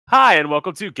Hi, and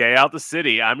welcome to Gay Out the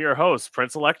City. I'm your host,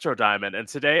 Prince Electro Diamond, and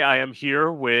today I am here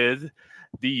with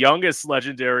the youngest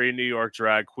legendary New York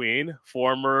drag queen,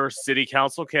 former city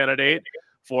council candidate,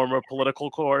 former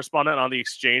political correspondent on the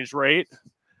Exchange Rate,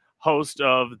 host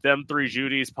of Them Three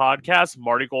Judies podcast,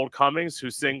 Marti Gould Cummings,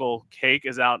 whose single Cake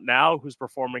is out now, who's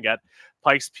performing at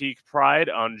Pikes Peak Pride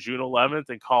on June 11th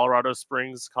in Colorado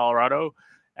Springs, Colorado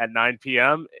at 9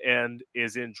 p.m. and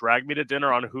is in Drag Me to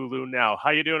Dinner on Hulu now.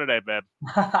 How you doing today, babe?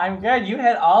 I'm good. You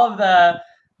hit all of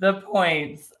the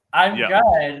points. I'm Yeah.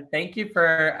 good. Thank you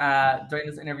for doing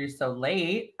this interview so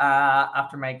late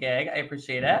after my gig. I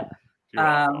appreciate it. You're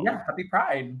welcome. Yeah, happy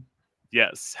Pride.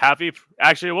 Yes,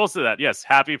 actually, we'll say that. Yes,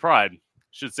 happy Pride.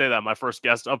 Should say that. My first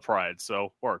guest of Pride,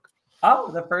 so work.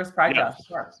 Oh, the first Pride Yeah. guest, of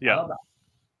course. Yeah. I love that.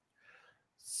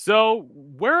 So,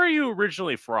 where are you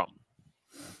originally from?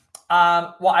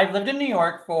 Well, I've lived in New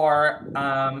York for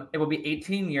it will be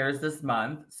 18 years this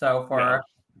month. So for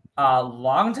a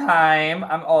long time,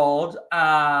 I'm old.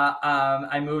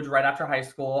 I moved right after high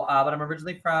school, but I'm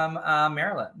originally from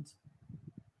Maryland.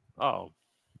 Oh,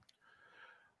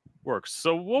 works.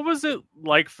 So, what was it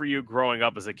like for you growing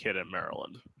up as a kid in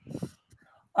Maryland?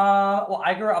 Well,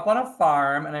 I grew up on a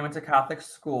farm and I went to Catholic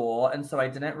school, and so I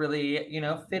didn't really,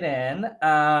 fit in.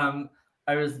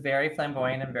 I was very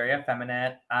flamboyant and very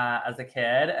effeminate as a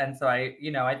kid, and so I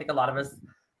think a lot of us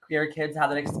queer kids have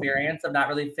that experience of not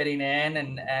really fitting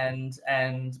in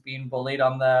and being bullied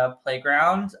on the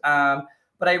playground.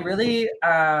 But I really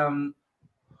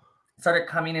started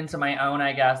coming into my own,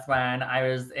 I guess, when I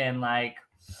was in I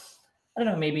don't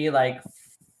know, maybe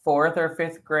fourth or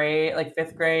fifth grade,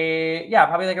 fifth grade. Yeah,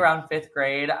 probably around fifth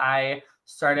grade. I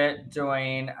started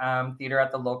doing theater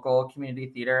at the local community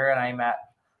theater, and I met,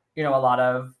 a lot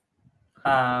of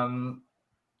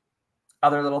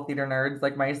other little theater nerds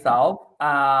like myself,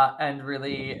 and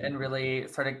really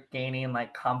started gaining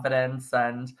confidence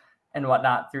and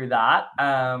whatnot through that.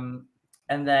 And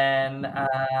then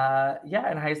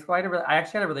in high school, I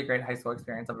actually had a really great high school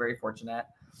experience. I'm very fortunate.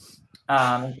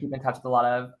 Keep in touch with a lot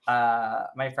of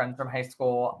my friends from high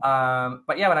school.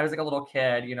 But yeah, when I was a little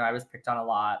kid, I was picked on a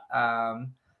lot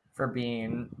for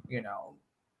being,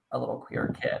 a little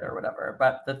queer kid or whatever.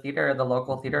 But the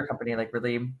local theater company,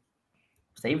 really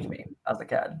saved me as a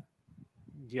kid.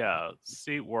 Yeah,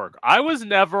 see, work. I was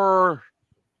never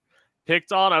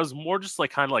picked on. I was more just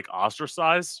kind of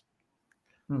ostracized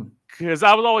because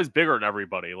I was always bigger than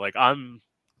everybody. I'm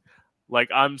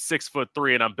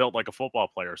 6'3" and I'm built like a football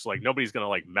player, so nobody's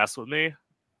gonna mess with me.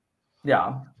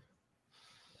 Yeah.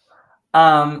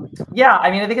 Yeah,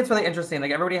 I mean, I think it's really interesting.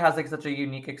 Everybody has such a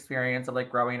unique experience of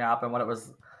growing up and what it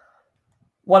was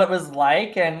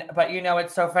like. But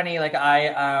it's so funny.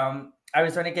 I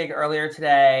was doing a gig earlier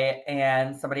today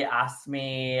and somebody asked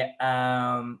me,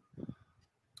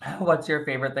 what's your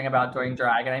favorite thing about doing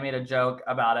drag? And I made a joke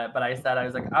about it, but I said, I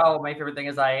was oh, my favorite thing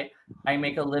is I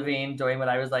make a living doing what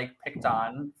I was picked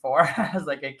on for as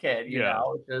a kid, you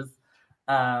know, which is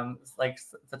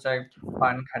such a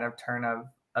fun kind of turn of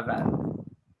events.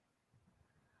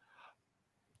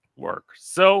 Work.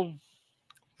 So,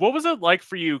 what was it like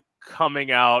for you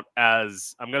coming out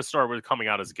as? I'm going to start with coming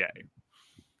out as gay.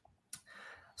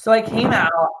 So I came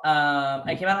out.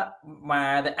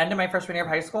 The end of my freshman year of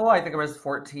high school. I think I was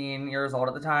 14 years old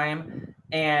at the time.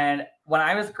 And when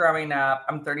I was growing up,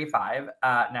 I'm 35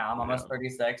 now. I'm almost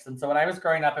 36. And so when I was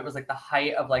growing up, it was the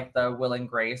height of the Will and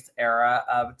Grace era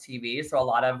of TV. So a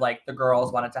lot of the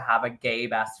girls wanted to have a gay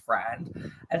best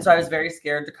friend. And so I was very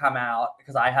scared to come out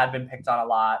because I had been picked on a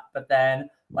lot. But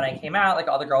then when I came out,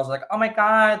 all the girls were oh my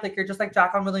God, you're just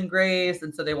Jack on Will and Grace.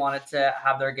 And so they wanted to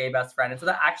have their gay best friend. And so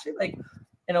that actually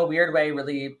in a weird way,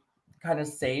 really kind of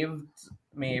saved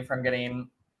me from getting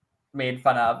made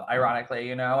fun of,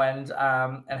 ironically, and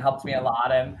helped me a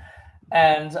lot.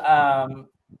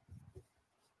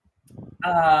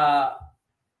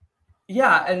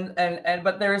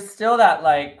 But there was still that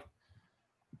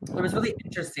it was really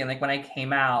interesting. When I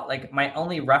came out, my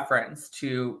only reference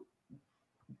to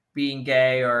being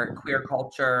gay or queer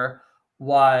culture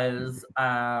was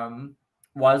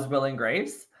Will and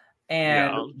Grace.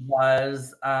 And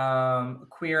was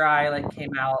Queer Eye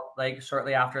came out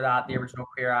shortly after that, the original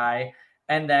Queer Eye,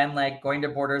 and then going to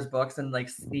Borders books and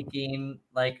sneaking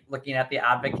looking at the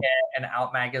Advocate and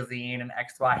Out magazine and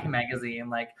XY magazine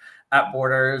at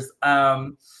Borders,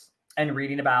 and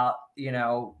reading about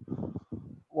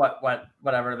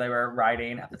whatever they were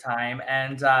writing at the time.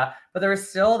 And but there was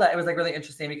still that it was really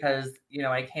interesting because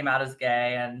I came out as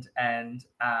gay and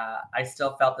I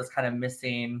still felt this kind of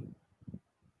missing.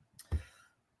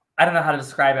 I don't know how to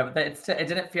describe it, but it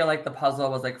didn't feel like the puzzle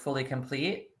was fully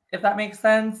complete, if that makes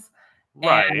sense.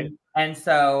 Right. And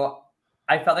so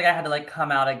I felt like I had to like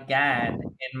come out again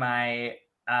in my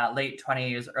late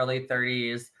 20s, early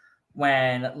 30s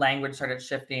when language started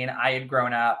shifting. I had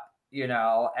grown up, you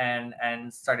know,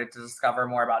 and started to discover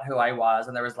more about who I was.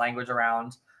 And there was language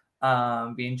around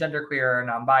being genderqueer,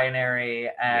 non-binary.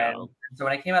 And so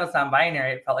when I came out as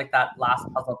non-binary, it felt like that last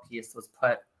puzzle piece was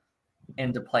put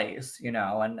into place, you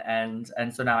know, and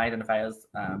so now I identify as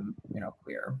you know,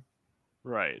 queer.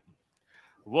 Right.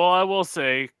 Well, I will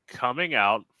say, coming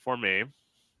out for me,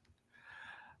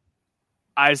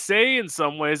 I say in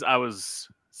some ways I was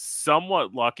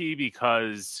somewhat lucky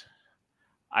because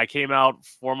I came out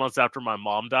 4 months after my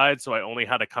mom died, so I only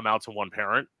had to come out to one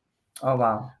parent. Oh,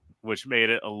 wow. Which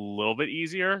made it a little bit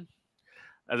easier.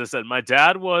 As I said, my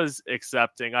dad was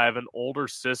accepting. I have an older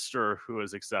sister who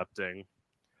is accepting.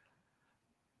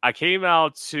 I came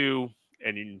out to,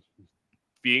 and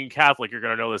being Catholic, you're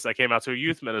going to know this, I came out to a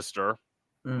youth minister.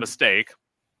 Mistake.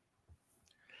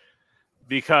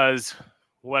 Because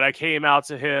when I came out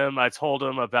to him, I told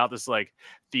him about this like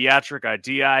theatric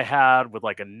idea I had with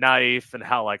like a knife and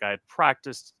how like I had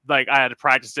practiced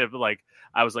it, but like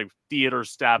I was like theater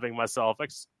stabbing myself.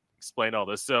 Explained all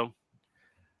this. So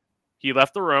he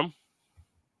left the room,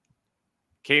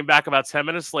 came back about 10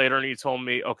 minutes later, and he told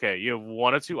me, okay, you have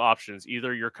one of two options.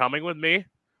 Either you're coming with me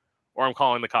or I'm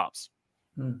calling the cops.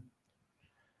 And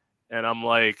I'm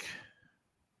like,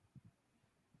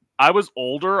 I was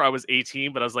older. I was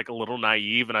 18, but I was like a little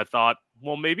naive. And I thought,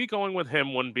 well, maybe going with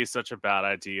him wouldn't be such a bad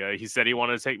idea. He said he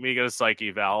wanted to take me to get a psych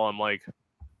eval. I'm like,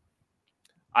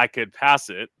 I could pass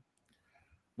it,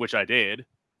 which I did.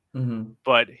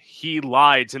 But he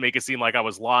lied to make it seem like I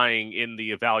was lying in the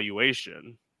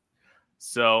evaluation.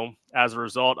 So as a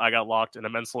result, I got locked in a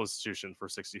mental institution for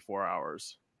 64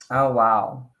 hours. Oh,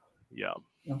 wow. Yeah.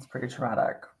 That's pretty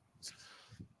traumatic.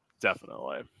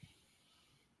 Definitely.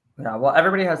 Yeah, well,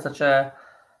 everybody has such a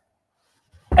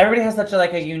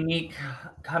like a unique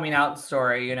coming out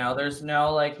story, you know. There's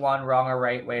no like one wrong or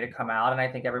right way to come out, and I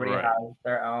think everybody has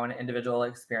their own individual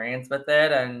experience with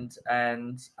it and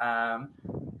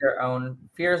their own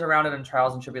fears around it and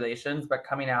trials and tribulations, but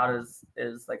coming out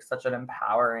is like such an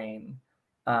empowering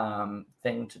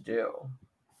thing to do.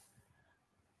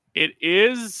 It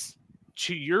is,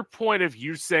 to your point of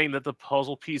you saying that the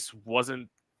puzzle piece wasn't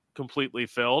completely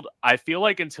filled. I feel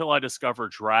like until I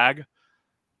discovered drag,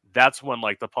 that's when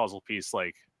like the puzzle piece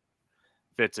like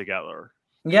fit together.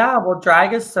 Yeah, well,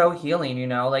 drag is so healing, you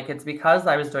know, like it's because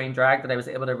I was doing drag that I was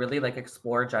able to really like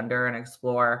explore gender and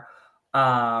explore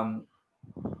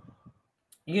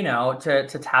you know, to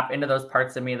tap into those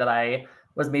parts of me that I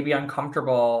was maybe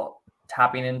uncomfortable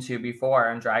tapping into before,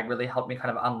 and drag really helped me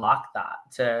kind of unlock that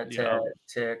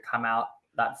to come out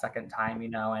that second time, you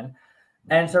know.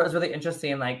 And so it was really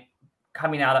interesting, like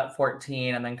coming out at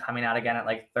 14 and then coming out again at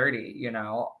like 30, you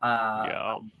know,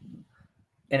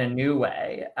 in a new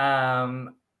way.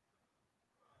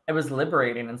 It was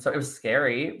liberating, and so it was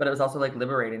scary, but it was also like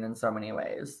liberating in so many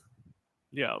ways.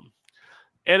 Yeah.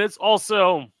 And it's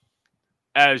also,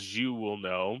 as you will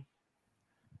know,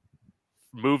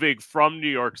 moving to New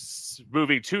York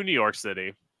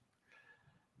City,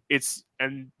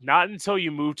 and not until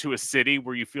you move to a city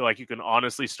where you feel like you can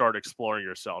honestly start exploring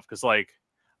yourself. Because like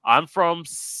I'm from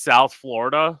South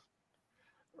Florida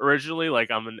originally, like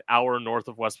I'm an hour north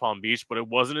of West Palm Beach, but it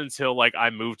wasn't until like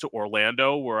I moved to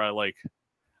Orlando where I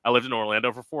lived in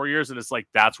Orlando for 4 years, and it's like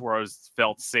that's where I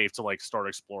felt safe to like start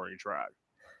exploring drag.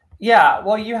 Yeah,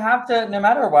 well, you have to, no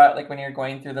matter what, like when you're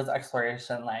going through this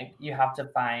exploration, like you have to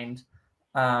find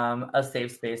a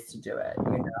safe space to do it,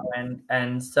 you know,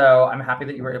 and so I'm happy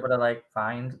that you were able to like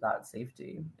find that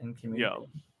safety in community.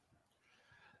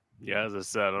 Yeah, as I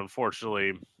said,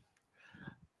 unfortunately,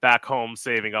 back home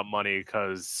saving up money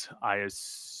because I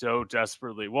so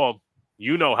desperately, well,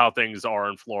 you know how things are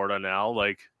in Florida now,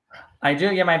 like. I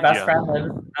do. Yeah, my best friend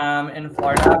lives in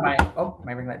Florida.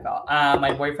 My ring light fell.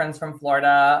 My boyfriend's from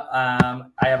Florida.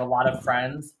 I have a lot of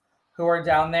friends who are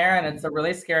down there, and it's a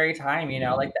really scary time. You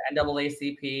know, like the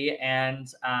NAACP and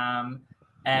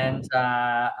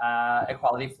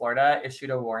Equality Florida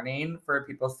issued a warning for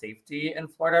people's safety in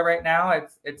Florida right now.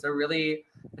 It's a really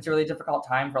difficult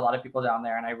time for a lot of people down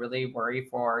there, and I really worry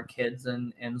for kids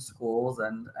in schools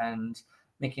and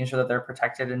making sure that they're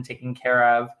protected and taken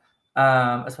care of.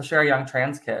 Especially our young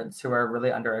trans kids who are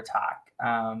really under attack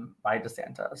by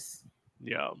DeSantis.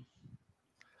 Yeah.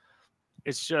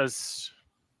 It's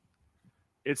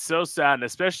so sad, and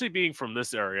especially being from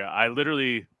this area.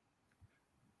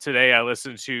 Today I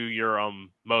listened to your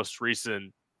most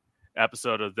recent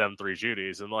episode of Them Three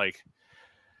Judies, and like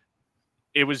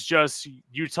it was just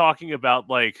you talking about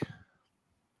like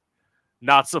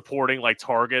not supporting like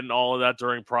Target and all of that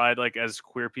during Pride, like as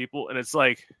queer people. And it's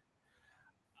like,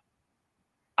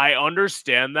 I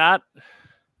understand that.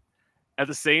 At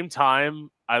the same time,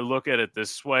 I look at it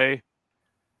this way.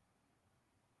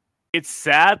 It's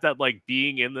sad that like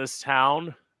being in this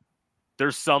town,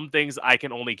 there's some things I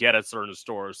can only get at certain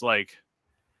stores. Like,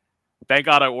 thank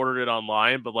God I ordered it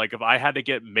online, but like if I had to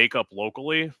get makeup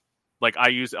locally, like I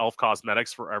use Elf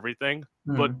Cosmetics for everything,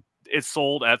 but it's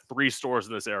sold at 3 stores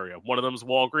in this area. One of them's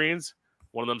Walgreens,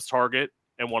 one of them's Target,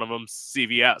 and one of them's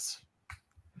CVS.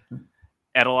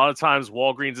 And a lot of times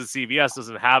Walgreens and CVS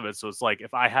doesn't have it. So it's like,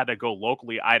 if I had to go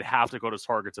locally, I'd have to go to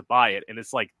Target to buy it. And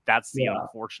it's like, that's the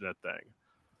unfortunate thing.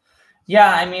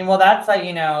 Yeah, I mean, well, that's like,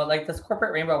 you know, like this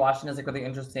corporate rainbow washing is like really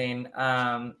interesting.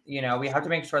 You know, we have to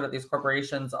make sure that these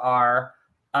corporations are,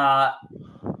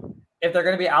 if they're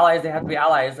going to be allies, they have to be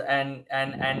allies and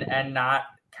not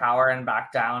cower and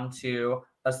back down to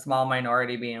a small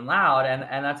minority being loud.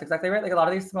 And that's exactly right. Like a lot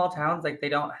of these small towns, like they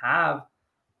don't have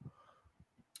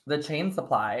the chain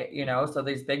supply, you know, so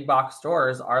these big box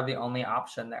stores are the only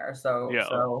option there. So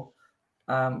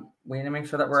we need to make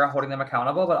sure that we're holding them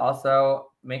accountable, but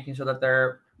also making sure that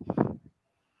they're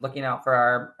looking out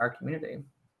for our community.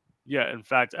 Yeah, in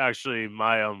fact, actually,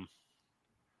 my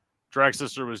drag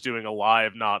sister was doing a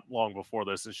live not long before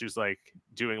this, and she's like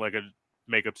doing like a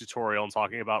makeup tutorial and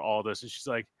talking about all this, and she's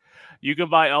like, you can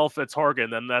buy Elf at Target.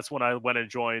 And then that's when I went and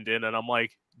joined in, and I'm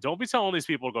like, don't be telling these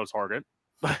people to go to Target.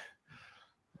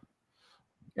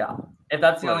 Yeah, if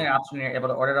that's the only option, you're able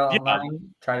to order it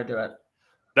online, try to do it.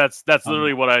 That's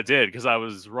literally what I did, because I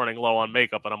was running low on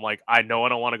makeup, and I'm like, I know I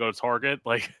don't want to go to Target.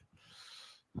 Like,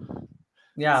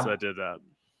 yeah. So I did that.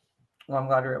 Well, I'm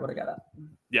glad you're able to get it.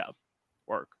 Yeah,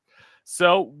 work.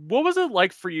 So what was it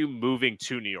like for you moving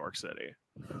to New York City?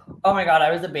 Oh my God,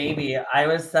 I was a baby. I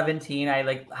was 17. I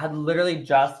like had literally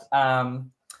just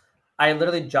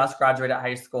graduated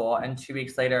high school, and 2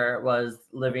 weeks later was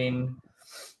living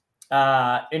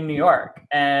in New York.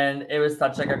 And it was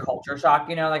such like a culture shock,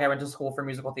 you know, like I went to school for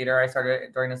musical theater. I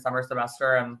started during the summer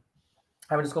semester, and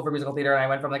I went to school for musical theater, and I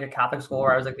went from like a Catholic school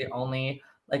where I was like the only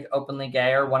like openly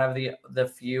gay, or one of the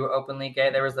few openly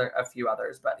gay. There was a few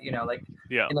others, but you know, like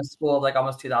in a school of like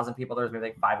almost 2,000 people, there was maybe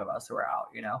like 5 of us who were out,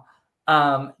 you know,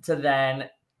 to then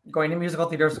going to musical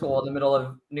theater school in the middle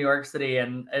of New York City.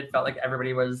 And it felt like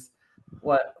everybody was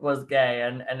gay.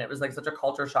 And it was like such a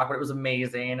culture shock, but it was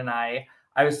amazing. And I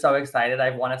was so excited.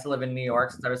 I've wanted to live in New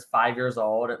York since I was 5 years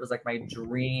old. It was like my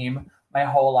dream my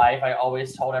whole life. I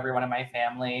always told everyone in my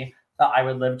family that I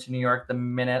would live to New York the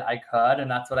minute I could.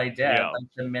 And that's what I did. Yeah. Like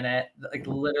the minute, like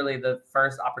literally the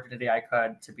first opportunity I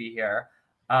could to be here.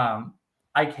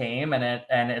 I came, and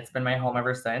it's been my home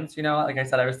ever since. You know, like I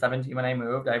said, I was 17 when I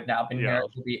moved. I've now been here. It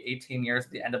will be 18 years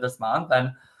at the end of this month.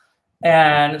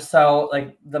 And so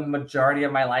like the majority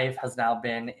of my life has now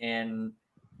been in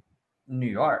New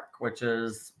York, which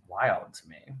is wild to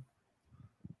me.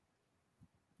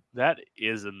 That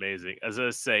is amazing. As I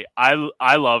say,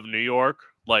 I love New York.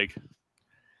 Like,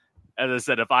 as I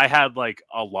said, if I had like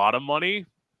a lot of money,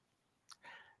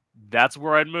 that's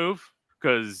where I'd move.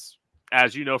 Because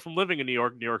as you know from living in New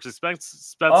York's expensive.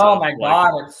 Oh my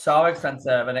God, it's so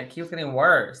expensive, and it keeps getting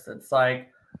worse. It's like,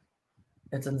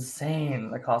 it's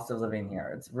insane, the cost of living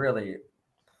here. It's really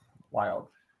wild.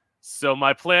 So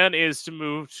my plan is to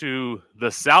move to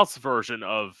the South version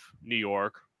of New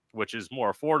York, which is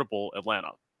more affordable,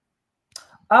 Atlanta.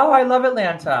 Oh, I love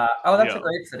Atlanta. Oh, that's a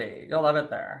great city. You'll love it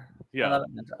there. Yeah. I love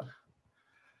Atlanta.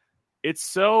 It's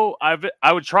so I've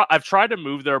tried to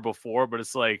move there before, but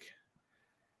it's like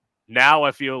now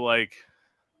I feel like,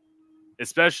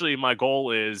 especially my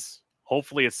goal is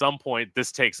hopefully at some point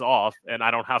this takes off and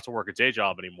I don't have to work a day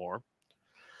job anymore.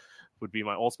 Would be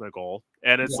my ultimate goal.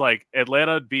 And it's like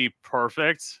Atlanta would be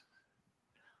perfect.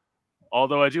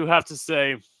 Although I do have to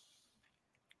say,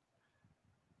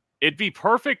 it'd be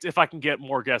perfect if I can get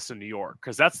more guests in New York,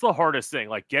 because that's the hardest thing.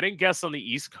 Like, getting guests on the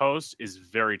East Coast is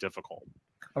very difficult.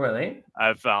 Oh, really?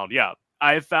 I've found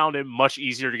it much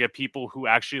easier to get people who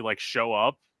actually like show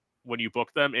up when you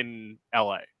book them in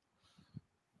LA.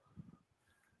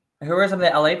 Who are some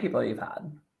of the LA people you've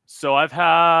had? So I've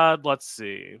had, let's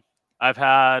see, I've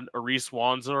had Areese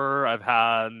Wanzer, I've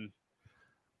had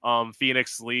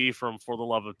Phoenix Lee from For the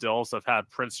Love of Dilfs, I've had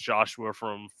Prince Joshua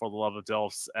from For the Love of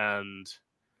Dilfs, and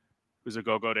who's a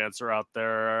go-go dancer out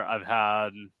there. I've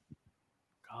had,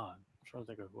 God, I'm trying to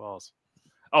think of who else.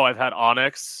 Oh, I've had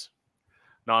Onyx,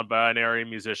 non-binary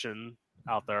musician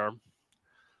out there.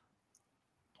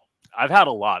 I've had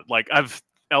a lot. Like,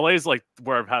 LA's like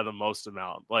where I've had the most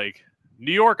amount. Like,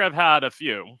 New York, I've had a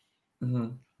few. Mm-hmm.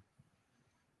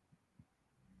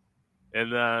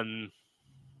 And then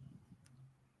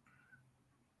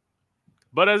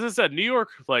But as I said, New York,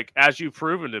 like, as you've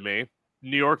proven to me,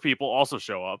 New York people also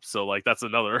show up. So, like, that's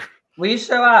another. We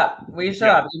show up. We show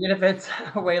Yeah. up, even if it's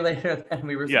way later than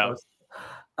we were Yeah. supposed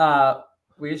to.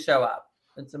 We show up.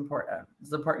 It's important.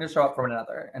 It's important to show up for one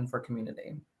another and for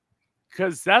community.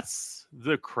 Because that's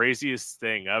the craziest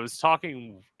thing. I was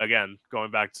talking, again,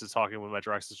 going back to talking with my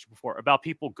direct sister before, about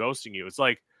people ghosting you. It's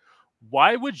like,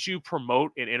 why would you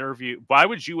promote an interview? Why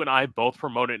would you and I both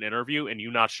promote an interview and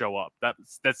you not show up? That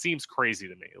seems crazy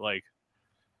to me. Like,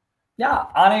 yeah,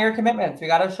 honor your commitments. We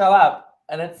got to show up,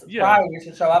 and it's yeah, pride. We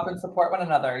should show up and support one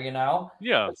another. You know,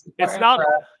 yeah. it's not.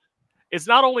 It's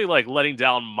not only like letting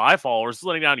down my followers, it's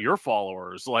letting down your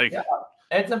followers. Like, yeah,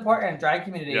 it's important. Drag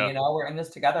community. Yeah. You know, we're in this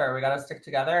together. We got to stick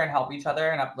together and help each other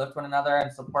and uplift one another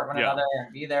and support one another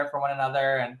and be there for one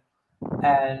another and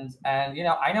you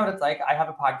know, I know what it's like. I have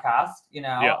a podcast, you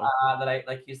know, that I,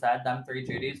 like you said, Them Three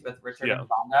Judies with Richard and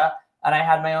Vonda, and I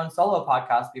had my own solo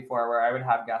podcast before where I would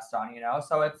have guests on, you know.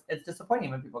 So it's disappointing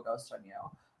when people ghost on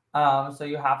you. So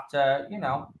you have to, you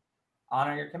know,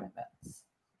 honor your commitments.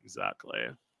 Exactly.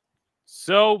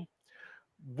 So,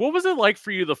 what was it like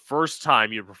for you the first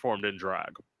time you performed in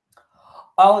drag?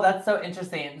 Oh, that's so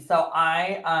interesting. So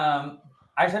I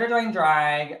started doing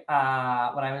drag when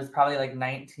I was probably like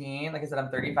 19. Like I said, I'm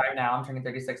 35 now. I'm turning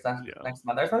 36 next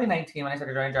month. I was probably 19 when I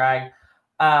started doing drag.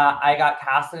 I got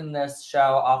cast in this show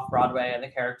off Broadway, and the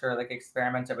character like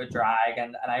experimented with drag,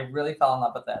 and I really fell in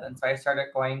love with it. And so I started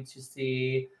going to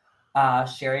see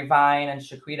Sherry Vine and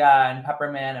Shaquita and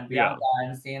Peppermint and Bianca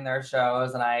and seeing their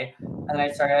shows, and I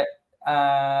started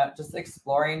just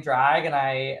exploring drag, and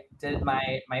I did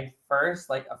my first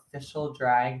like official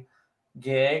drag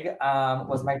gig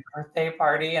was my birthday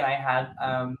party, and I had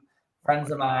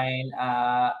friends of mine,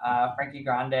 Frankie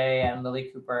Grande and Lily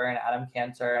Cooper and Adam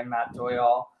Cantor and Matt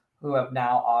Doyle, who have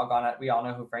now all gone it. We all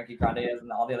know who Frankie Grande is,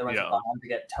 and all the other ones have gone on to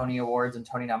get Tony Awards and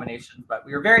Tony nominations. But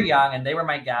we were very young, and they were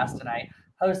my guest, and I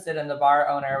hosted, and the bar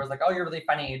owner was like, "Oh, you're really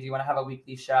funny. Do you want to have a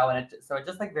weekly show?" And it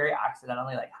just like very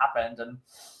accidentally like happened, and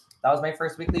that was my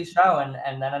first weekly show,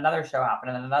 and then another show happened,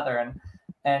 and then another,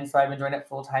 and so I've been doing it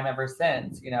full time ever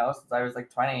since, you know, since I was like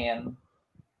 20, and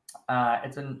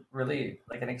it's been really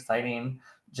like an exciting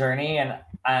journey. And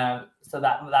so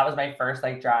that was my first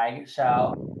like drag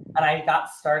show, and I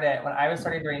got started when I was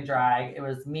starting doing drag. It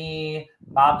was me,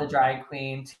 Bob the Drag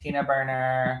Queen, Tina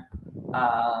Burner,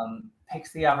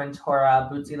 Pixie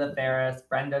Aventura, Bootsy LaFerris,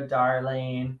 Brenda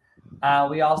Darling.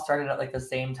 We all started at like the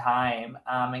same time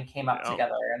and came up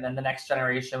together, and then the next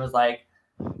generation was like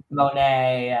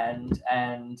Monet and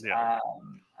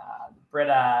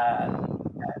Britta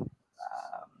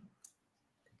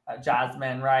and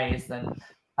Jasmine Rice and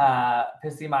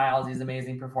Pissy Miles, these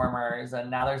amazing performers,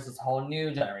 and now there's this whole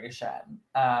new generation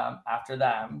after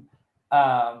them.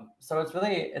 So it's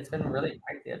been really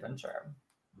quite the adventure.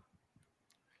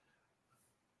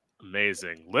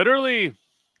 Amazing. Literally,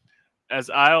 as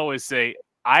I always say,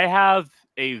 I have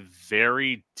a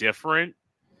very different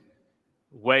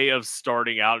way of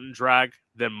starting out in drag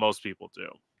than most people do.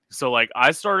 So like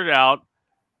I started out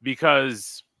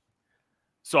because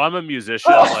I'm a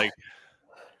musician, like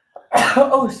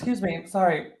oh, excuse me,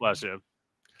 sorry. Bless you.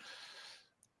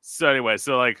 So anyway,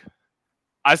 so like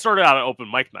I started out at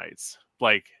open mic nights,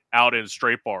 like out in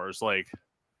straight bars, like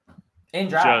in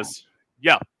drag.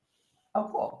 Oh,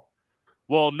 cool.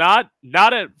 Well, not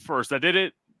at first. I did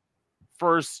it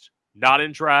first not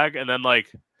in drag, and then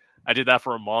like I did that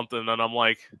for a month, and then I'm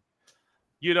like,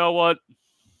 you know what?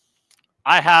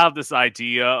 I have this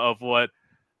idea of what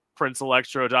Prince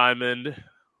Electro Diamond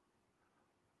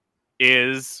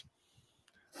is.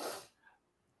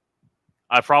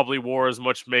 I probably wore as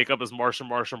much makeup as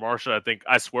Marsha.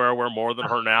 I swear I wear more than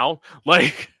her now.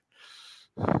 Like,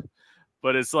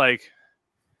 but it's like,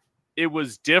 it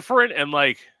was different, and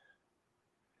like,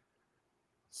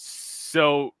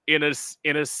 so in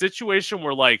a situation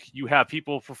where like you have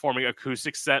people performing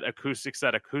acoustic set,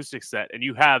 and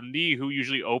you have me who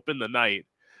usually open the night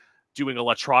doing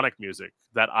electronic music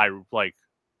that I like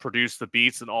produce the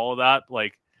beats and all of that,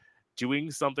 like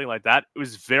doing something like that, it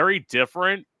was very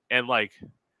different. And like,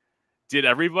 did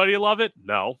everybody love it?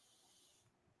 No.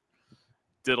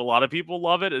 Did a lot of people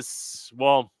love it?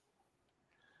 Well,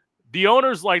 the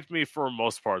owners liked me for the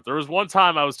most part. There was one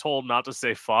time I was told not to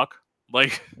say fuck,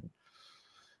 like,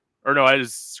 or no, I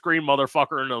just screamed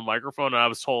motherfucker into the microphone, and I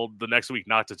was told the next week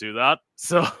not to do that.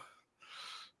 So,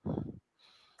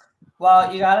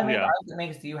 well, you gotta make art that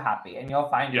makes you happy, and you'll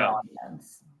find your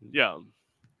audience. Yeah.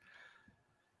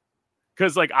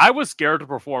 Because like I was scared to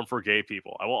perform for gay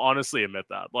people. I will honestly admit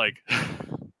that. Like,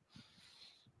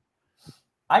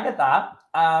 I get that.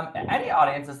 Any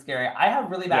audience is scary. I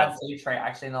have really bad Yeah. stage fright,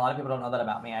 actually, and a lot of people don't know that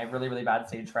about me. I have really, really bad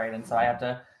stage fright, and so I have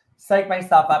to psych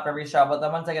myself up every show. But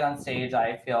then once I get on stage,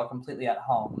 I feel completely at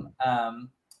home.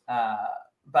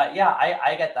 But yeah,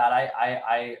 I get that.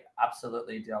 I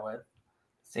absolutely deal with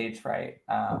stage fright,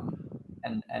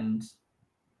 and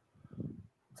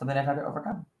something I've had to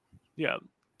overcome. Yeah.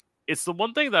 It's the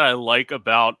one thing that I like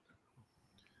about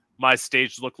my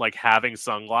stage look, like having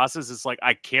sunglasses. It's like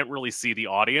I can't really see the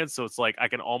audience, so it's like I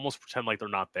can almost pretend like they're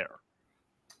not there.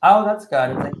 Oh, that's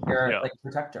good. It's like your like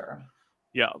protector.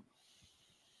 Yeah.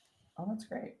 Oh, that's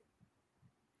great.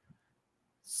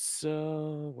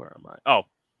 So where am I? Oh.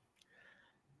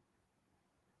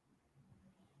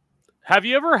 Have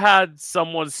you ever had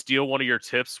someone steal one of your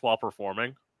tips while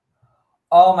performing?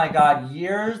 Oh my God,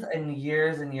 years and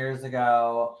years and years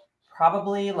ago,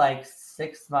 probably like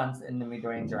 6 months into me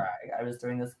doing drag, I was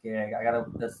doing this gig. I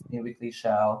got this new weekly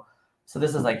show. So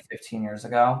this is like 15 years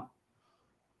ago.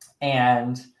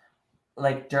 And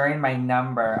like during my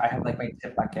number, I had like my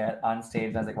tip bucket on stage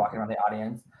and I was like walking around the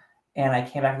audience. And I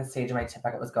came back to the stage and my tip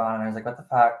bucket was gone. And I was like, what the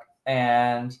fuck?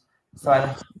 And so I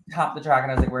like stopped the track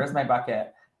and I was like, where's my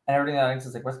bucket? And everybody in the audience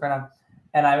was like, what's going on?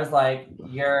 And I was like,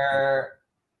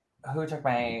 who took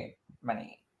my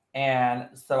money? And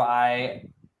so I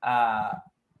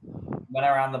went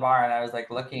around the bar and I was like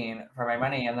looking for my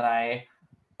money. And then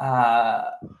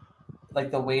like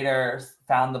the waiter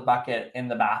found the bucket in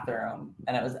the bathroom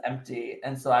and it was empty.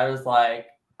 And so I was like,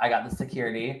 I got the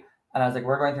security and I was like,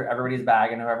 we're going through everybody's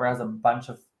bag and whoever has a bunch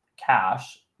of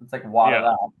cash, it's like wadded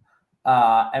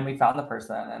up. And we found the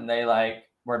person and they like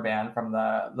were banned from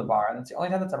the bar. And it's the only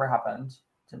time that's ever happened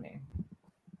to me.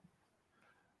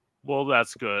 Well,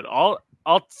 that's good. I'll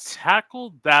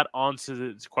tackle that onto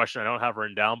the question I don't have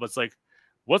written down, but it's like,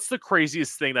 what's the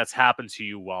craziest thing that's happened to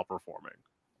you while performing?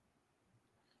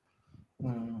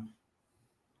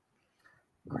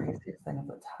 Craziest thing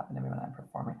that's happened to me when I'm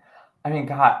performing. I mean,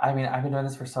 God, I've been doing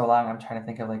this for so long. I'm trying to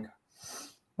think of like,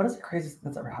 what is the craziest thing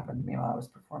that's ever happened to me while I was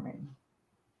performing?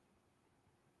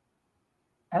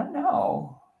 I don't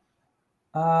know.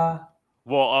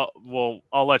 Well,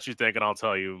 I'll let you think, and I'll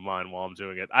tell you mine while I'm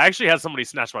doing it. I actually had somebody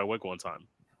snatch my wig one time.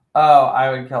 Oh, I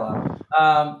would kill him.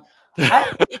 I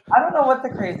don't know what the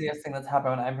craziest thing that's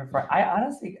happened when I'm performing. I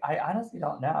honestly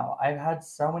don't know. I've had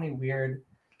so many weird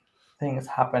things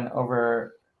happen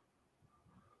over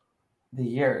the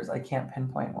years. I can't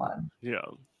pinpoint one. Yeah.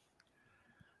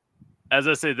 As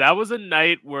I say, that was a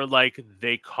night where like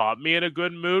they caught me in a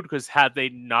good mood, because had they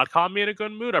not caught me in a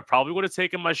good mood, I probably would have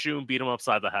taken my shoe and beat them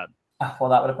upside the head. Well,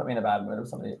 that would have put me in a bad mood if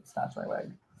somebody snatched my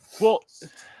wig. Well,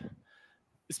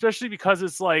 especially because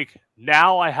it's like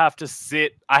now I had to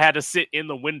sit in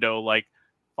the window, like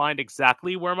find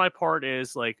exactly where my part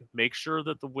is, like make sure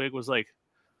that the wig was like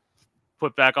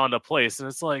put back onto place. And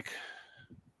it's like,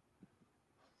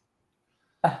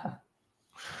 gotta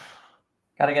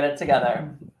get it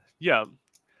together. Yeah.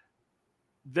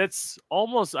 That's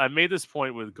almost, I made this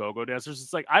point with go-go dancers.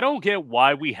 It's like, I don't get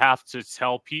why we have to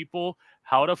tell people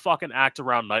how to fucking act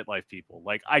around nightlife people.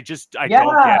 Like, I don't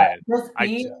get it. Just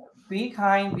be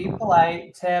kind, be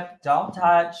polite, tip, don't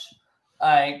touch.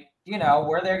 Like,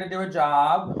 we're there to do a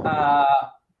job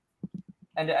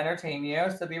and to entertain you.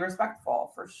 So be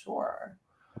respectful for sure.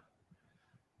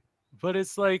 But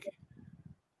it's like,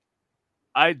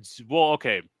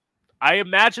 okay. I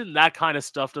imagine that kind of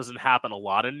stuff doesn't happen a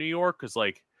lot in New York, because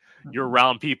like you're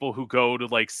around people who go to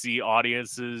like see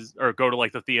audiences or go to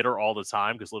like the theater all the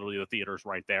time, because literally the theater's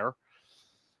right there.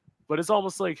 But it's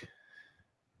almost like,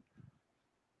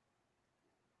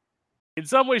 in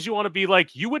some ways you want to be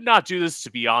like, you would not do this to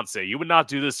Beyonce. You would not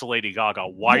do this to Lady Gaga.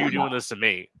 Why are you doing this to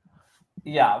me?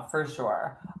 Yeah, for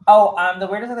sure. Oh, the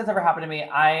weirdest thing that's ever happened to me,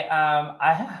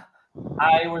 I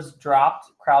was dropped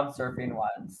crowd surfing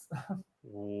once.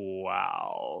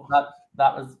 Wow. I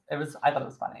thought it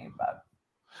was funny, but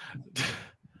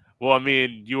well, I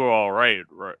mean, you were all right.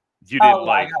 You didn't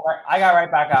I got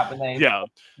right back up, and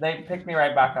they picked me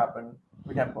right back up, and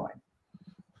we kept going.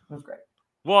 It was great.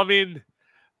 Well, I mean,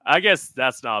 I guess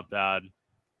that's not bad.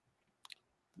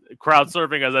 Crowd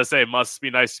surfing, as I say, must be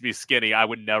nice to be skinny. I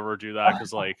would never do that,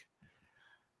 because like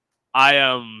I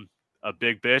am a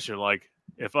big bitch, and like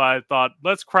if I thought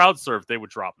let's crowd surf, they would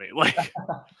drop me. Like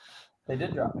they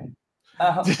did drop me.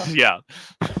 Yeah.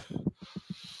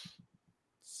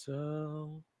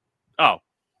 So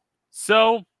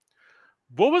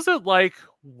what was it like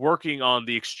working on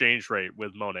the exchange rate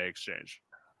with Monet Exchange?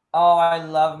 Oh, I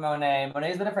love Monet.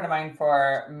 Monet's been a friend of mine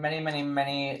for many, many,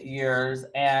 many years.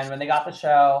 And when they got the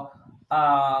show,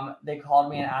 they called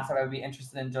me and asked if I would be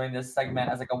interested in doing this segment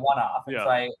as like a one-off. And so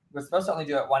I was supposed to only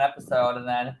do it one episode, and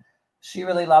then she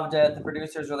really loved it. The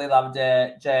producers really loved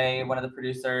it. Jay, one of the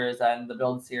producers, and the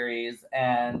Build series,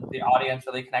 and the audience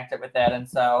really connected with it. And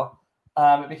so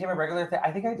it became a regular thing.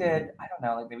 I think I did, I don't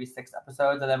know, like maybe 6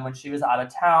 episodes. And then when she was out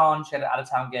of town, she had an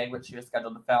out-of-town gig, which she was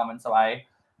scheduled to film. And so I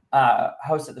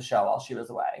hosted the show while she was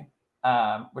away,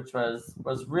 which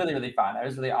was really, really fun. I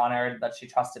was really honored that she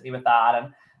trusted me with that.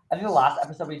 And I think the last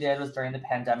episode we did was during the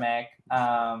pandemic,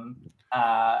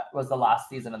 was the last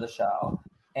season of the show.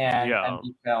 And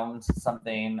we filmed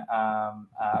something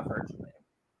virtually.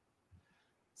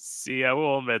 See, I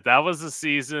will admit that was the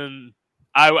season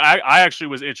I actually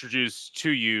was introduced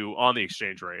to you on the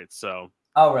exchange rate. So.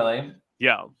 Oh, really?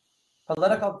 Yeah.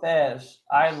 Political Fish.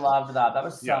 I loved that. That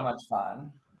was so much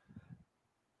fun.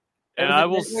 It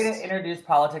was a good way to introduce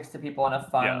politics to people in a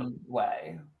fun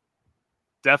way.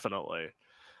 Definitely.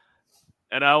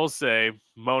 And I will say,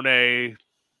 Monet.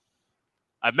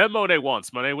 I met Monet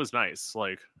once. Monet was nice.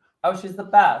 Like, oh, she's the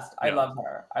best. I love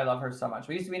her. I love her so much.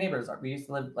 We used to be neighbors. We used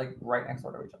to live like right next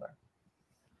door to each other.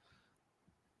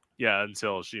 Yeah,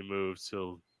 until she moved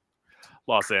to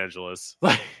Los Angeles.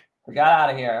 We got out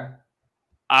of here.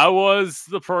 I was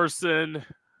the person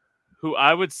who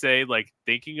I would say, like,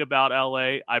 thinking about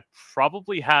LA, I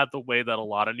probably had the way that a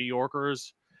lot of New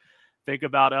Yorkers think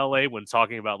about LA when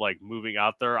talking about like moving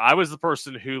out there. I was the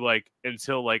person who, like,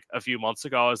 until like a few months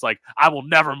ago, I was like, I will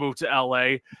never move to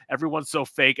LA. Everyone's so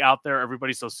fake out there.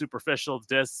 Everybody's so superficial.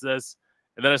 This. And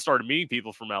then I started meeting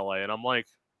people from LA, and I'm like,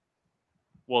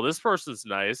 well, this person's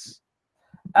nice.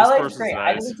 LA is great.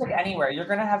 Nice. I think it's like anywhere. You're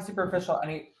gonna have superficial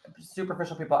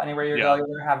people anywhere you go. You're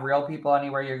gonna have real people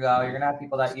anywhere you go. You're gonna have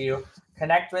people that you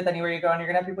connect with anywhere you go, and you're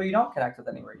gonna have people you don't connect with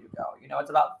anywhere you go. You know, it's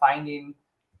about finding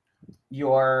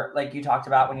your, like you talked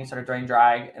about when you started doing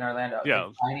drag in Orlando. Yeah.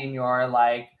 Like finding your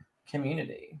like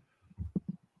community.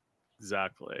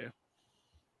 Exactly.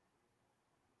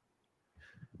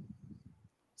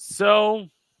 So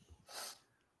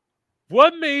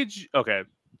what made you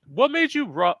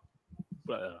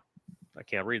I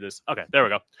can't read this. Okay, there we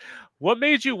go. What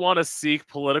made you want to seek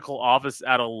political office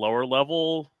at a lower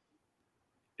level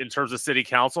in terms of city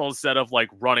council instead of like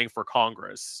running for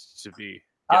Congress to be?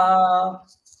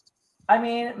 I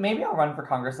mean, maybe I'll run for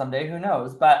Congress someday. Who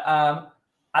knows? But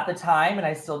at the time, and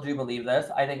I still do believe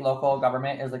this, I think local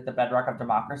government is like the bedrock of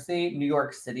democracy. New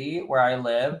York City, where I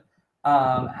live,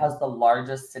 has the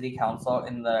largest city council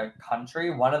in the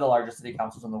country, one of the largest city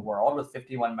councils in the world with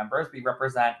 51 members. We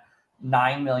represent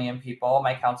 9 million people.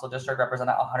 My council district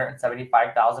represented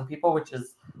 175,000 people, which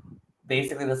is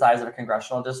basically the size of a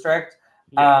congressional district.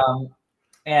 Yeah.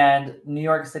 And New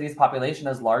York City's population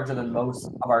is larger than most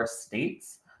of our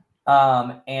states.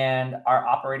 And our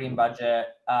operating budget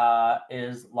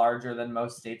is larger than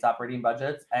most states' operating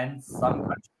budgets and some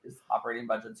countries' operating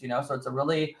budgets, you know? So it's a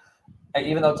really,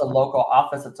 even though it's a local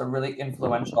office, it's a really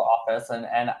influential office.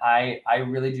 And I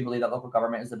really do believe that local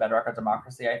government is the bedrock of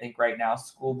democracy. I think right now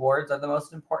school boards are the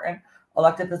most important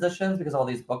elected positions because of all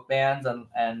these book bans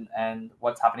and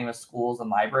what's happening with schools and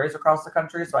libraries across the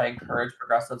country. So I encourage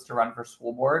progressives to run for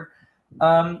school board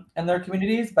in their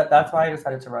communities. But that's why I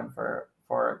decided to run for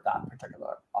that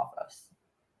particular office.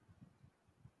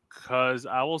 Because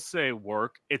I will say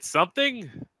it's something...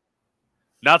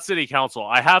 Not city council.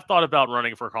 I have thought about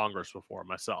running for Congress before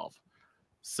myself.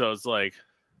 So it's like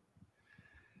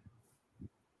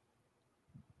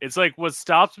what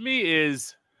stopped me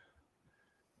is,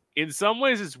 in some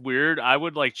ways it's weird. I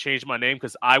would like change my name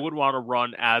because I would want to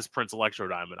run as Prince Electro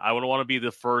Diamond. I would want to be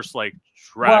the first like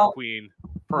drag queen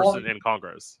person in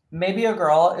Congress. Maybe a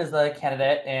girl is a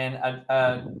candidate in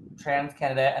a trans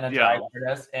candidate and a drag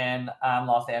artist in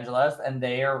Los Angeles, and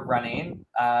they are running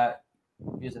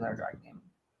using their drag name.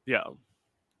 Yeah.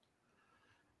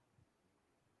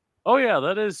 Oh, yeah,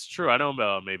 that is true. I know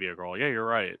about Maybe a Girl. Yeah, you're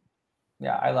right.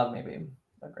 Yeah, I love Maybe.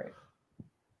 They're great.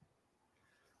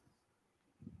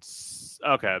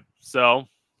 Okay, so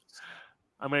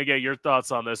I'm going to get your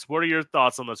thoughts on this. What are your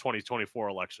thoughts on the 2024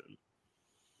 election?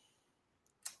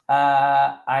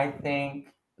 I think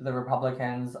the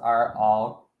Republicans are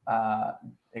all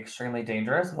extremely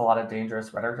dangerous with a lot of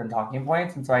dangerous rhetoric and talking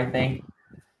points. And so I think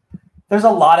there's a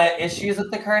lot of issues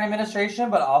with the current administration,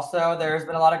 but also there's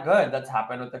been a lot of good that's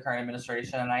happened with the current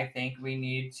administration. And I think we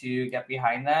need to get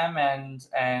behind them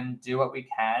and do what we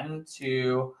can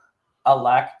to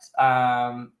elect,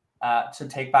 to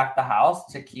take back the House,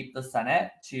 to keep the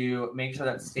Senate, to make sure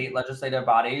that state legislative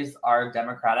bodies are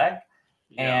democratic,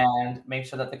 and make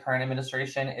sure that the current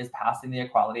administration is passing the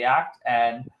Equality Act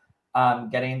and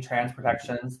getting trans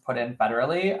protections put in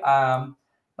federally.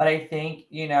 But I think,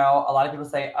 a lot of people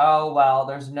say, oh, well,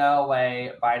 there's no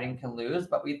way Biden can lose.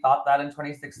 But we thought that in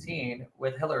 2016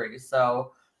 with Hillary.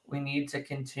 So we need to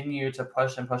continue to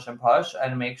push and push and push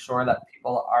and make sure that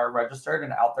people are registered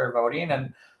and out there voting,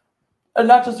 and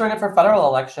not just doing it for federal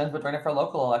elections, but doing it for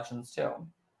local elections too.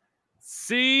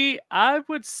 See, I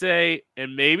would say,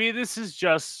 and maybe this is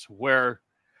just where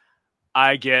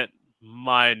I get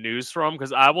my news from,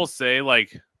 because I will say,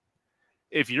 like,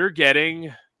 if you're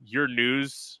getting your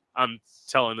news, I'm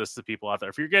telling this to people out there,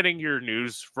 if you're getting your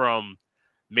news from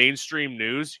mainstream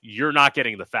news, you're not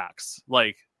getting the facts.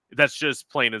 Like, that's just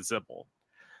plain and simple.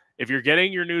 If you're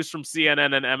getting your news from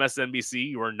CNN and MSNBC,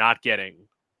 you are not getting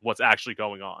what's actually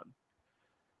going on.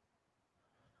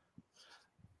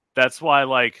 That's why,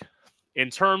 like, in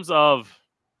terms of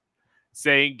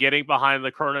saying getting behind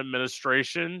the current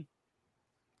administration,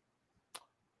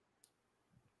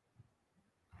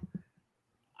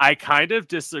 I kind of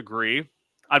disagree.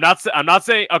 I'm not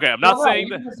saying okay. I'm not saying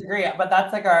that. Disagree, but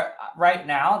that's like our right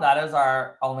now. That is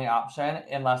our only option,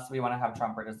 unless we want to have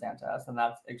Trump or DeSantis, and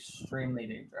that's extremely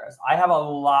dangerous. I have a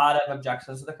lot of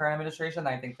objections to the current administration.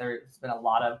 I think there's been a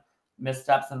lot of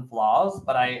missteps and flaws,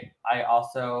 but I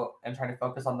also am trying to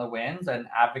focus on the wins and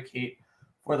advocate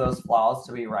for those flaws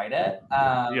to be righted.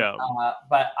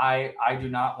 But I do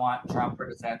not want Trump or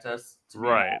DeSantis to be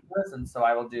in office, and so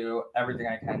I will do everything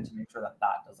I can to make sure that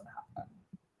doesn't happen.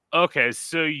 Okay,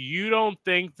 so you don't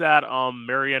think that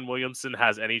Marianne Williamson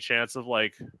has any chance of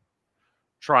like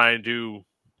trying to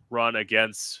run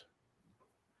against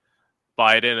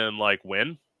Biden and like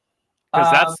win?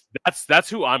 Because that's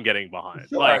who I'm getting behind.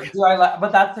 Sure. Like,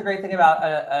 but that's the great thing about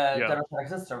a democratic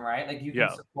system, right? Like you can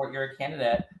support your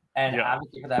candidate and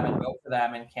advocate for them and vote for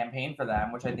them and campaign for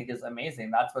them, which I think is amazing.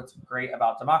 That's what's great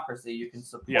about democracy. You can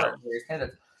support various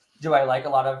candidates. Do I like a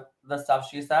lot of the stuff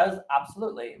she says?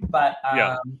 Absolutely. But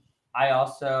I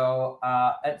also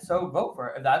so vote for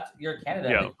her. If that's your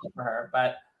candidate, vote for her.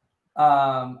 But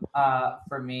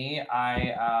for me,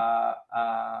 I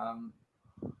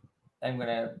am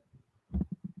gonna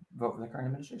vote for the current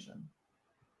administration.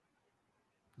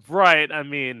 Right. I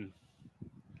mean,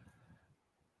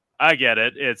 I get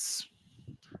it. It's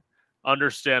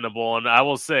understandable. And I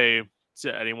will say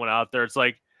to anyone out there, it's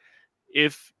like,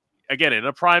 if, again, in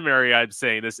a primary, I'm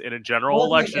saying this, in a general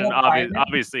election,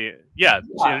 obviously, in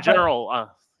a general,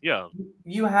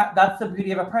 you have, that's the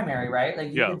beauty of a primary, right?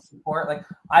 Like you can support, like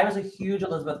I was a huge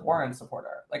Elizabeth Warren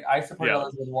supporter. Like I supported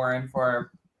Elizabeth Warren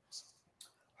for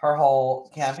her whole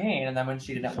campaign, and then when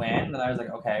she didn't win, then I was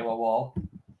like, okay, well, we'll,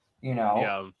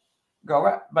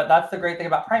 go. But that's the great thing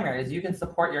about primaries. You can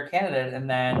support your candidate, and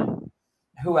then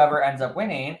whoever ends up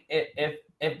winning, if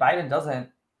Biden doesn't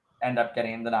end up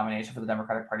getting the nomination for the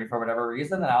Democratic Party for whatever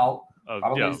reason, then I'll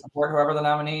probably support whoever the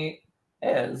nominee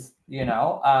is,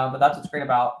 but that's what's great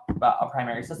about a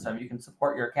primary system. You can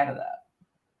support your candidate.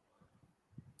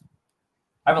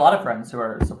 I have a lot of friends who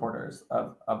are supporters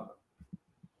of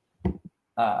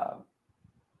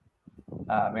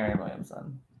Marianne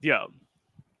Williamson. Yeah.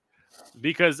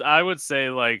 Because I would say,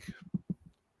 like,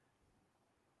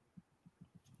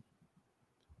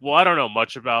 well, I don't know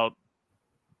much about, I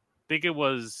think it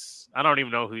was, I don't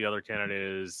even know who the other candidate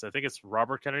is. I think it's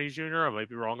Robert Kennedy Jr. I might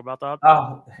be wrong about that.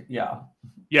 Oh, yeah.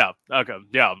 Yeah, okay,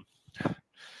 yeah.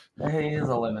 He's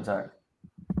a lunatic.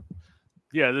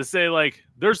 Yeah, to say, like,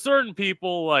 there's certain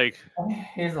people, like,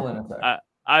 he's a lunatic.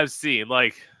 I've seen,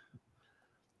 like,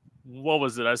 what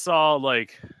was it? I saw,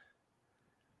 like,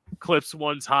 clips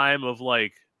one time of,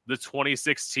 like, the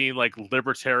 2016, like,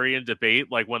 libertarian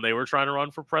debate, like, when they were trying to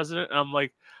run for president. And I'm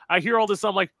like, I hear all this,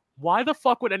 I'm like, why the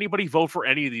fuck would anybody vote for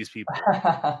any of these people?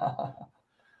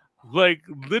 Like,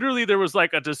 literally, there was,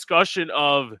 like, a discussion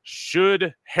of,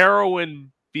 should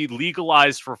heroin be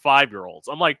legalized for 5-year-olds?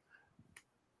 I'm like,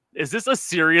 is this a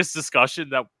serious discussion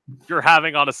that you're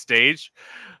having on a stage?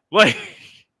 Like,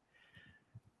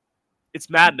 it's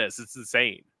madness. It's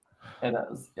insane. It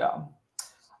is, yeah.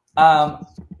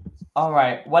 All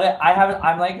right.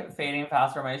 I'm like fading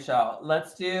fast for my show.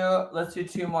 Let's do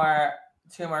two more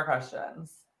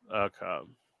questions. Okay.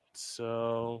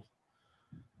 So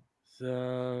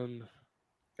then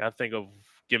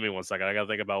give me 1 second. I gotta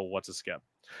think about what to skip.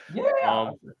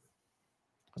 Yeah.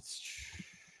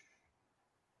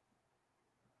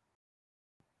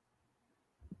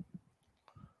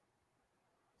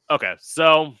 Okay,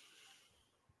 so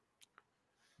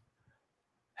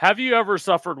have you ever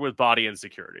suffered with body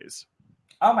insecurities?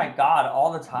 Oh my God,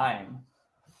 all the time.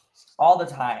 All the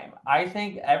time. I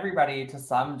think everybody to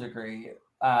some degree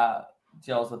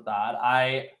deals with that.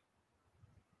 I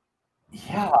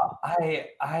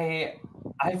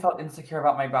felt insecure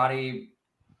about my body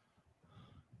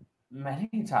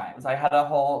Many times. I had a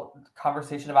whole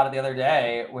conversation about it the other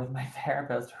day with my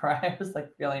therapist where I was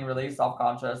like feeling really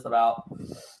self-conscious about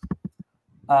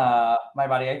my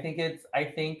body. I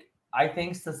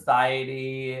think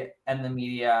society and the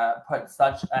media put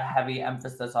such a heavy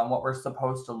emphasis on what we're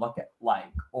supposed to look at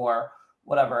like or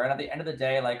whatever. And at the end of the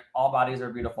day, like all bodies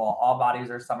are beautiful. All bodies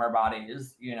are summer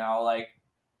bodies, you know, like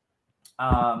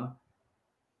um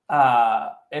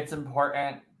it's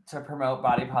important to promote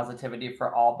body positivity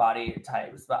for all body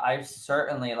types. But I've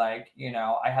certainly like, you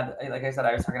know, like I said,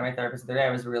 I was talking to my therapist the other day.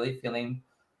 I was really feeling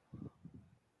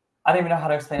I don't even know how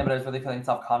to explain it, but I was really feeling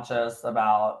self-conscious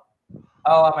about,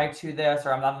 oh, am I too this,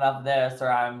 or I'm not enough this, or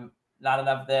I'm not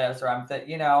enough this, or I'm fit,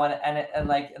 you know,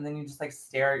 and then you just like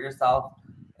stare at yourself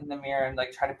in the mirror and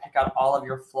like try to pick out all of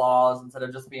your flaws instead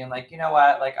of just being like, you know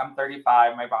what, like I'm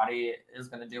 35, my body is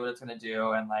gonna do what it's gonna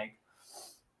do, and like,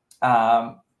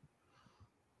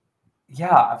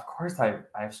 yeah, of course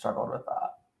I've struggled with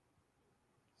that.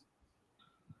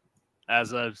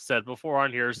 As I've said before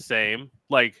on here, same.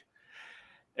 Like,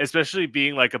 especially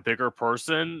being like a bigger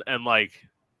person and like,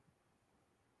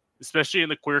 especially in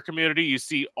the queer community, you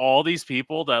see all these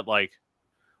people that like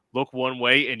look one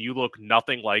way and you look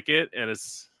nothing like it, and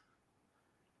it's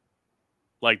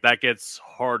like that gets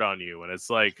hard on you, and it's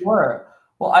like, Sure.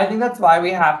 Well, I think that's why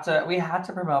we had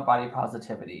to promote body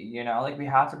positivity, you know, like we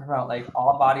have to promote like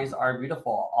all bodies are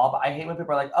beautiful. I hate when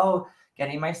people are like, oh,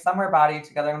 getting my summer body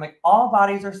together. I'm like, all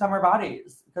bodies are summer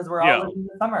bodies because we're all yeah, living in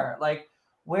the summer. Like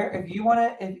where if you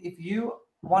want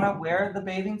to wear the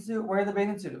bathing suit, wear the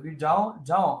bathing suit. If you don't.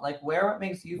 Like wear what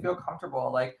makes you feel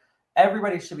comfortable. Like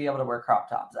everybody should be able to wear crop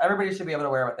tops. Everybody should be able to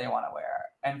wear what they want to wear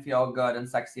and feel good and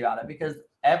sexy about it because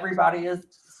everybody is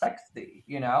sexy,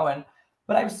 you know, and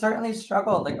but I've certainly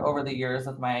struggled like over the years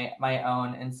with my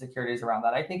own insecurities around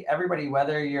that. I think everybody,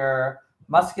 whether you're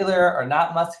muscular or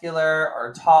not muscular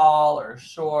or tall or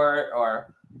short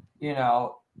or, you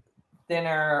know,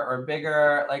 thinner or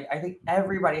bigger, like I think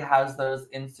everybody has those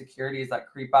insecurities that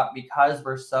creep up because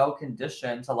we're so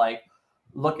conditioned to like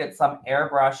look at some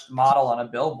airbrushed model on a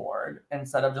billboard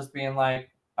instead of just being like,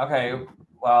 okay,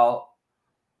 well,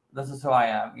 this is who I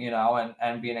am, you know,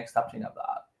 and being accepting of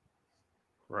that.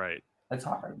 right. It's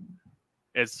hard.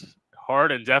 It's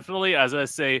hard, and definitely, as I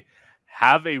say,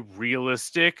 have a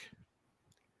realistic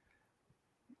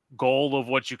goal of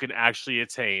what you can actually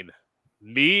attain.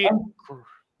 Me, And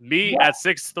me yeah, at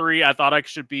 6'3", I thought I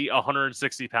should be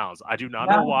 160 pounds. I do not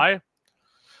know yeah. why,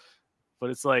 but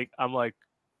it's like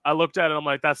I looked at it, I'm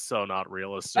like, that's so not And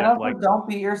realistic. also Like, don't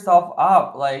beat yourself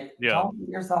up. Like, yeah, don't beat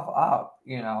yourself up,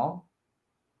 you know?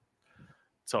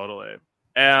 totally.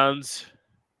 And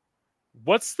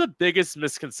what's the biggest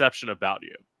misconception about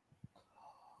you?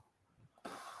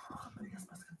 Biggest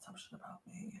misconception about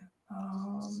me.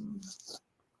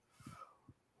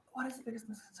 What is the biggest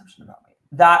misconception about me?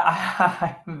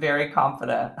 That I'm very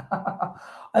confident. I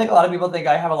think a lot of people think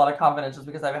I have a lot of confidence just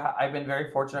because I've been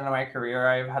very fortunate in my career.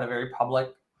 I've had a very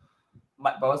public,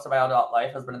 most of my adult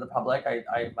life has been in the public.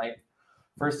 My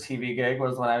first TV gig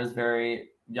was when I was very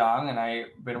young, and I've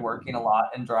been working a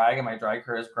lot in drag, and my drag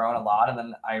career has grown a lot. And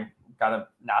then I got a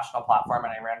national platform,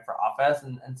 and I ran for office,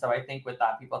 and so I think with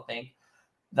that, people think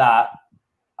that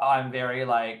I'm very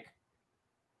like,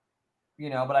 you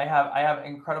know, but I have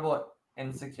incredible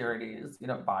insecurities. You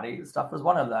know, body stuff is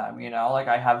one of them. You know, like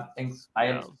I Yeah,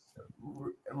 have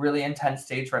really intense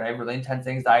stage fright. I have really intense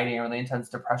anxiety and really intense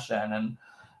depression,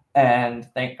 and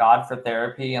thank God for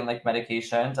therapy and like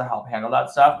medication to help handle that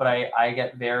stuff. But I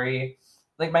get very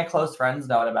like my close friends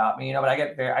know it about me, you know, but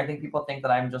I think people think that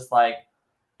I'm just like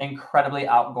incredibly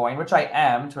outgoing, which I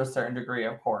am to a certain degree,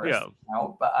 of course, yeah. you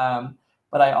know,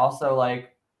 but I also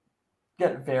like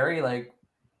get very like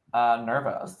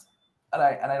nervous. And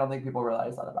I don't think people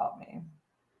realize that about me.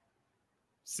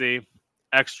 See,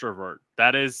 extrovert.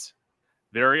 That is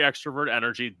very extrovert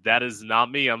energy. That is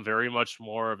not me. I'm very much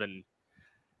more of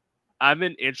I'm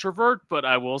an introvert, but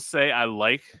I will say I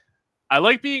like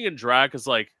being in drag because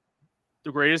like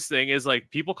the greatest thing is like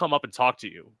people come up and talk to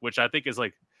you, which I think is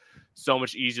like so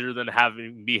much easier than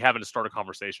having to start a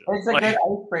conversation. It's a good Like,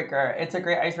 icebreaker. It's a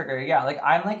great icebreaker. Yeah, like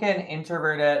I'm like an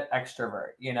introverted extrovert,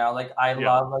 you know, like I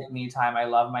yeah, love like me time. I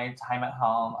love my time at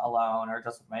home alone or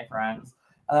just with my friends.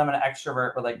 And I'm an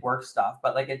extrovert with like work stuff.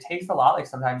 But like it takes a lot, like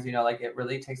sometimes, you know, like it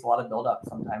really takes a lot of buildup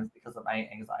sometimes because of my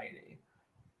anxiety.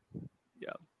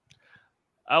 yeah.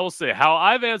 I will say how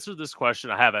I've answered this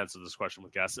question. I have answered this question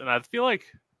with guests, and I feel like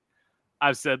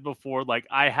I've said before, like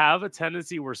I have a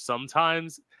tendency where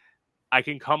sometimes I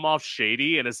can come off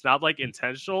shady, and it's not like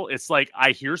intentional. It's like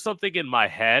I hear something in my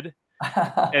head,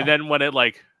 and then when it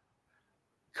like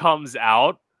comes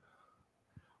out,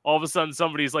 all of a sudden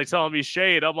somebody's like telling me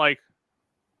shade. I'm like,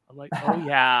 oh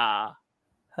yeah,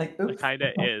 Like, it oops. kind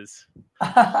of is.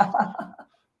 I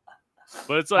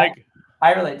But it's like,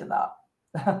 relate to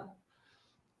that.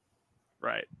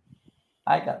 right,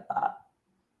 I get that.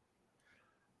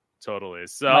 totally.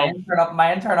 So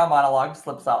My internal monologue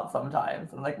slips out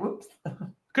sometimes. I'm like, whoops.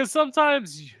 because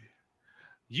sometimes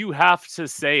you have to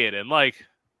say it, and like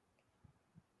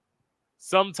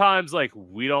sometimes like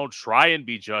we don't try and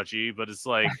be judgy, but it's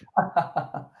like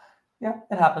Yeah,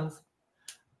 it happens.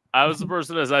 I was the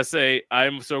person, as I say,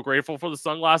 I'm so grateful for the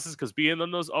sunglasses because being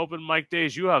on those open mic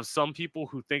days, you have some people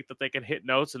who think that they can hit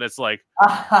notes, and it's like,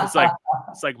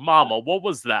 Mama, what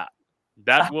was that?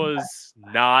 That was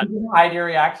not. You can hide your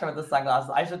reaction with the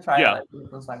sunglasses. I should try that with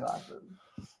the sunglasses.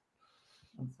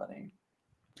 That's funny.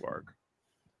 Work.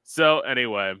 So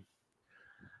anyway,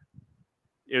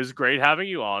 it was great having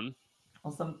you on.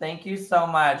 Awesome. Thank you so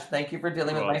much. Thank you for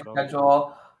dealing You're with welcome. my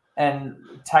schedule and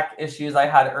tech issues I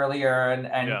had earlier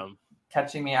and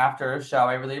catching me after a show.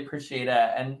 I really appreciate it.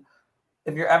 And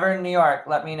if you're ever in New York,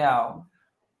 let me know.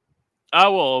 I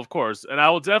will, of course. And I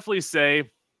will definitely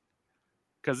say,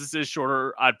 because this is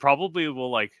shorter, I probably will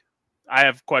like, I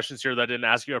have questions here that I didn't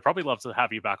ask you. I'd probably love to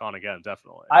have you back on again.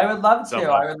 Definitely. I would love to.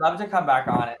 I would love to come back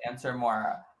on and answer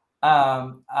more.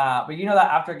 But you know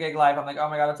that after gig life, I'm like, oh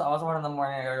my God, it's almost 1 a.m.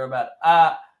 I gotta go to bed.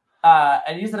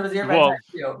 And you said it was your bedtime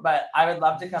too, but I would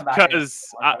love to come back.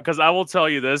 Because I will tell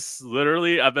you this,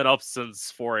 literally, I've been up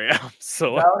since 4 a.m.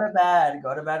 So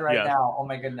go to bed right now. Oh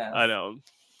my goodness. I know.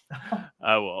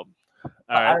 I will.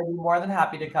 I would be more than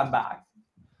happy to come back.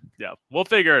 Yeah, we'll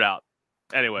figure it out.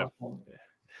 Anyway,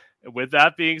 with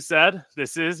that being said,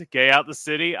 this is Gay Out the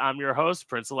City. I'm your host,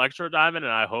 Prince Electro Diamond,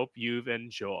 and I hope you've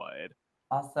enjoyed.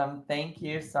 Awesome. Thank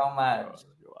you so much.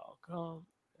 You're welcome.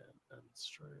 And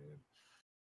stream.